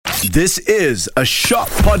This is a Shock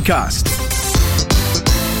Podcast.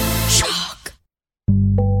 Shock.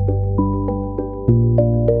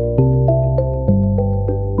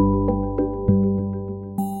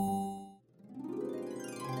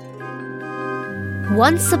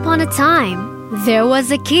 Once upon a time, there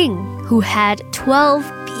was a king who had 12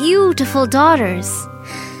 beautiful daughters.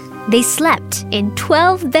 They slept in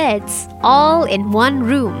 12 beds, all in one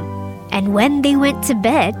room. And when they went to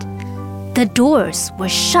bed, the doors were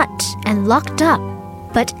shut and locked up.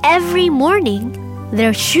 But every morning,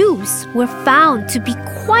 their shoes were found to be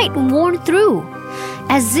quite worn through,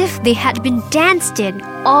 as if they had been danced in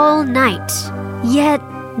all night. Yet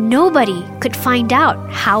nobody could find out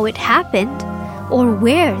how it happened or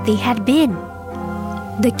where they had been.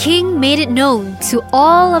 The king made it known to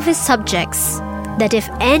all of his subjects that if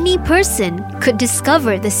any person could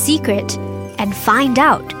discover the secret and find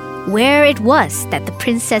out where it was that the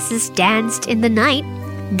princesses danced in the night,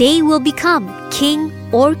 they will become king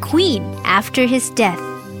or queen after his death.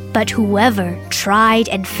 But whoever tried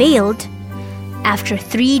and failed, after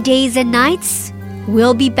 3 days and nights,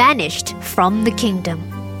 will be banished from the kingdom.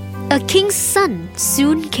 A king's son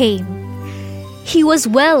soon came. He was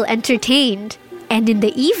well entertained, and in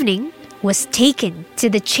the evening was taken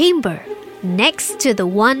to the chamber next to the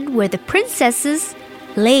one where the princesses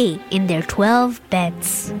lay in their 12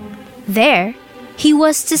 beds. There, he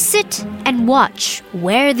was to sit and watch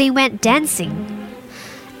where they went dancing,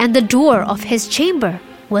 and the door of his chamber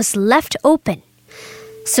was left open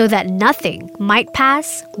so that nothing might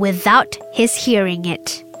pass without his hearing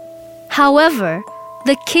it. However,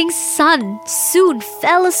 the king's son soon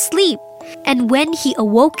fell asleep, and when he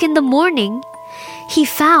awoke in the morning, he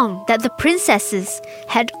found that the princesses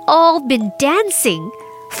had all been dancing,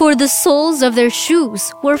 for the soles of their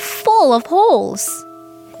shoes were full of holes.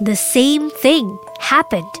 The same thing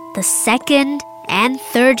happened the second and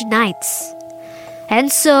third nights.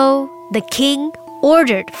 And so the king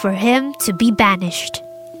ordered for him to be banished.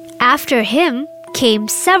 After him came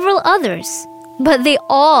several others, but they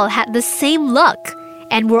all had the same luck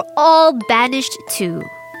and were all banished too.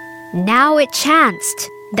 Now it chanced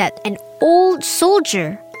that an old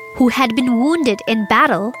soldier who had been wounded in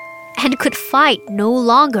battle and could fight no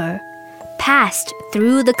longer passed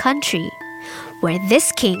through the country where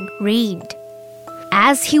this king reigned.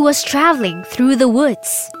 As he was traveling through the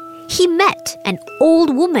woods, he met an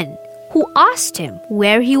old woman who asked him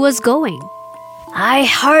where he was going. "I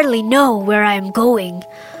hardly know where I am going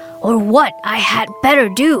or what I had better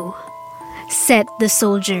do," said the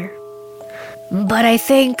soldier. "But I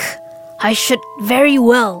think I should very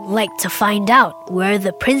well like to find out where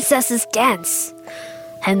the princesses dance,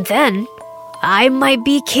 and then I might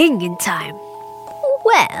be king in time."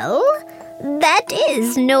 "Well, that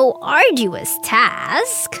is no arduous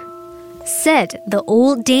task," said the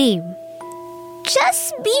old dame.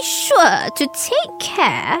 "Just be sure to take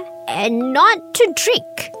care and not to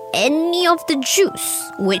drink any of the juice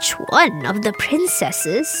which one of the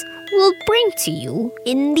princesses will bring to you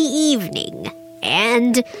in the evening.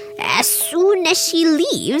 And as soon as she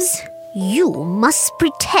leaves, you must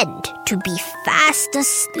pretend to be fast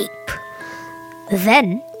asleep."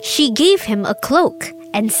 Then she gave him a cloak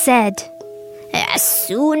and said, "As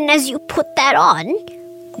soon as you put that on,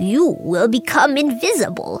 you will become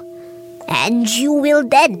invisible, and you will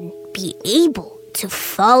then be able to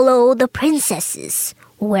follow the princesses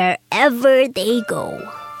wherever they go."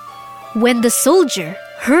 When the soldier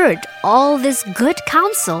heard all this good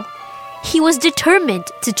counsel, he was determined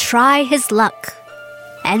to try his luck.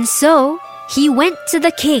 And so he went to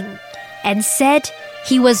the king and said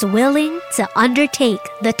he was willing to undertake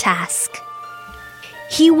the task.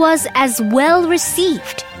 He was as well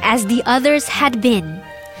received as the others had been,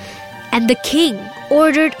 and the king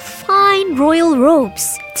ordered fine royal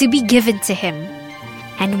robes to be given to him.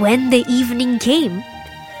 And when the evening came,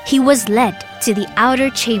 he was led to the outer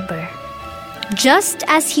chamber. Just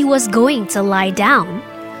as he was going to lie down,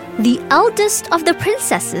 the eldest of the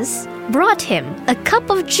princesses brought him a cup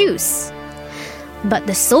of juice. But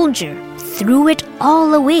the soldier threw it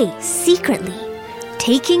all away secretly,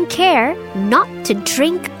 taking care not to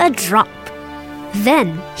drink a drop.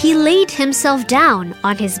 Then he laid himself down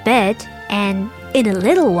on his bed and, in a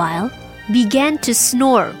little while, began to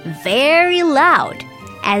snore very loud,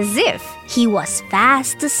 as if he was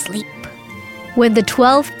fast asleep. When the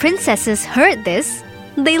 12 princesses heard this,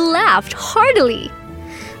 they laughed heartily.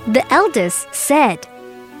 The eldest said,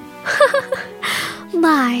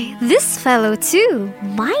 "My, this fellow too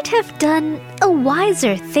might have done a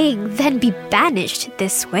wiser thing than be banished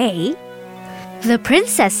this way." The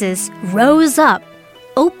princesses rose up,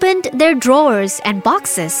 opened their drawers and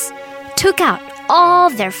boxes, took out all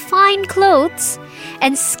their fine clothes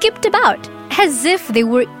and skipped about as if they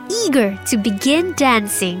were eager to begin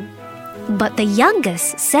dancing. But the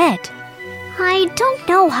youngest said, I don't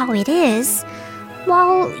know how it is.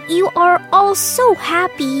 While you are all so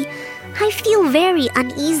happy, I feel very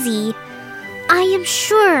uneasy. I am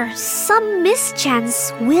sure some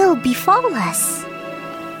mischance will befall us.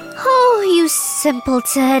 Oh, you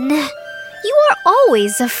simpleton! You are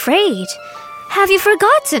always afraid. Have you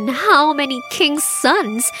forgotten how many kings'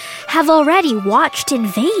 sons have already watched in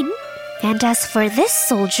vain? And as for this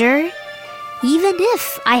soldier, even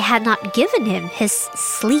if I had not given him his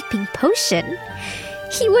sleeping potion,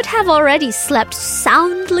 he would have already slept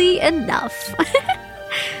soundly enough.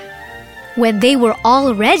 When they were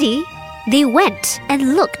all ready, they went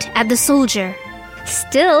and looked at the soldier.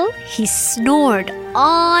 Still, he snored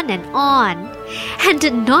on and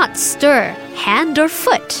did not stir hand or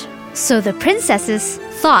foot. So the princesses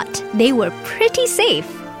thought they were pretty safe.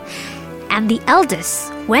 And the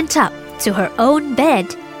eldest went up to her own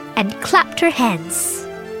bed and clapped her hands.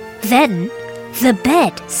 Then the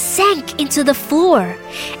bed sank into the floor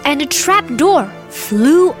and a trapdoor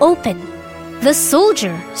flew open. The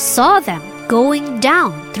soldier saw them going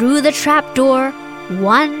down through the trapdoor,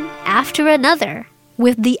 one after another,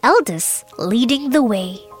 with the eldest leading the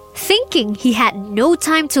way. Thinking he had no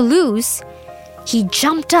time to lose, he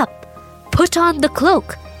jumped up, put on the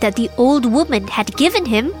cloak that the old woman had given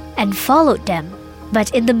him, and followed them.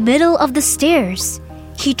 But in the middle of the stairs,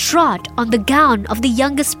 he trod on the gown of the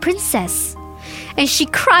youngest princess, and she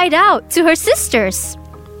cried out to her sisters,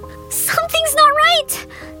 Something's not right!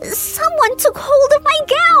 Someone took hold of my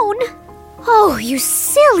gown! Oh, you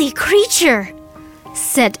silly creature,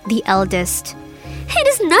 said the eldest. It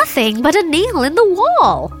is nothing but a nail in the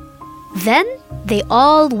wall. Then they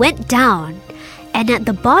all went down, and at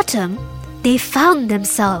the bottom they found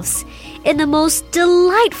themselves in the most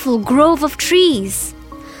delightful grove of trees.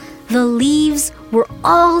 The leaves were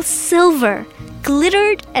all silver,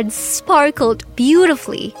 glittered and sparkled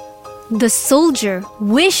beautifully. The soldier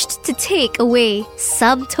wished to take away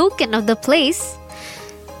some token of the place,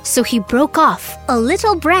 so he broke off a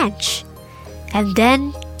little branch, and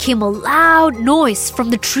then came a loud noise from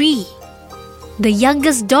the tree. The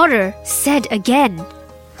youngest daughter said again,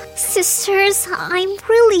 Sisters, I'm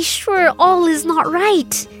really sure all is not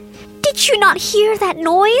right. Did you not hear that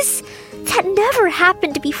noise? That never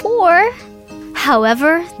happened before.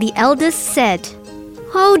 However, the eldest said,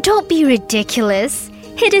 Oh, don't be ridiculous.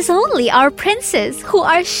 It is only our princes who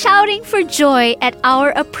are shouting for joy at our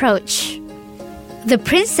approach. The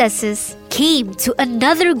princesses came to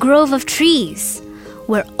another grove of trees,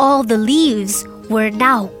 where all the leaves were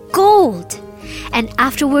now gold, and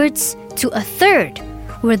afterwards to a third,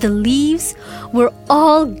 where the leaves were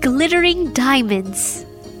all glittering diamonds.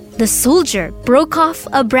 The soldier broke off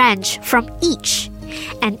a branch from each,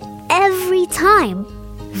 and every time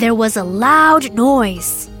there was a loud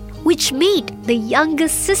noise, which made the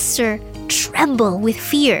youngest sister tremble with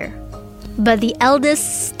fear. But the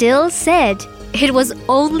eldest still said it was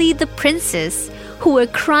only the princes who were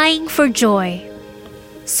crying for joy.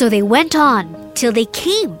 So they went on till they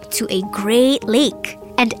came to a great lake,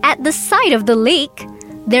 and at the side of the lake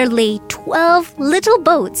there lay 12 little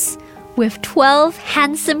boats with 12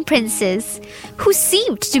 handsome princes who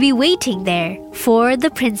seemed to be waiting there for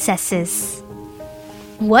the princesses.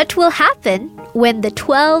 What will happen when the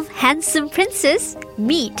 12 handsome princes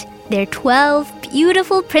meet their 12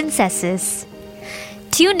 beautiful princesses?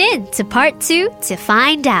 Tune in to part 2 to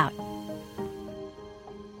find out.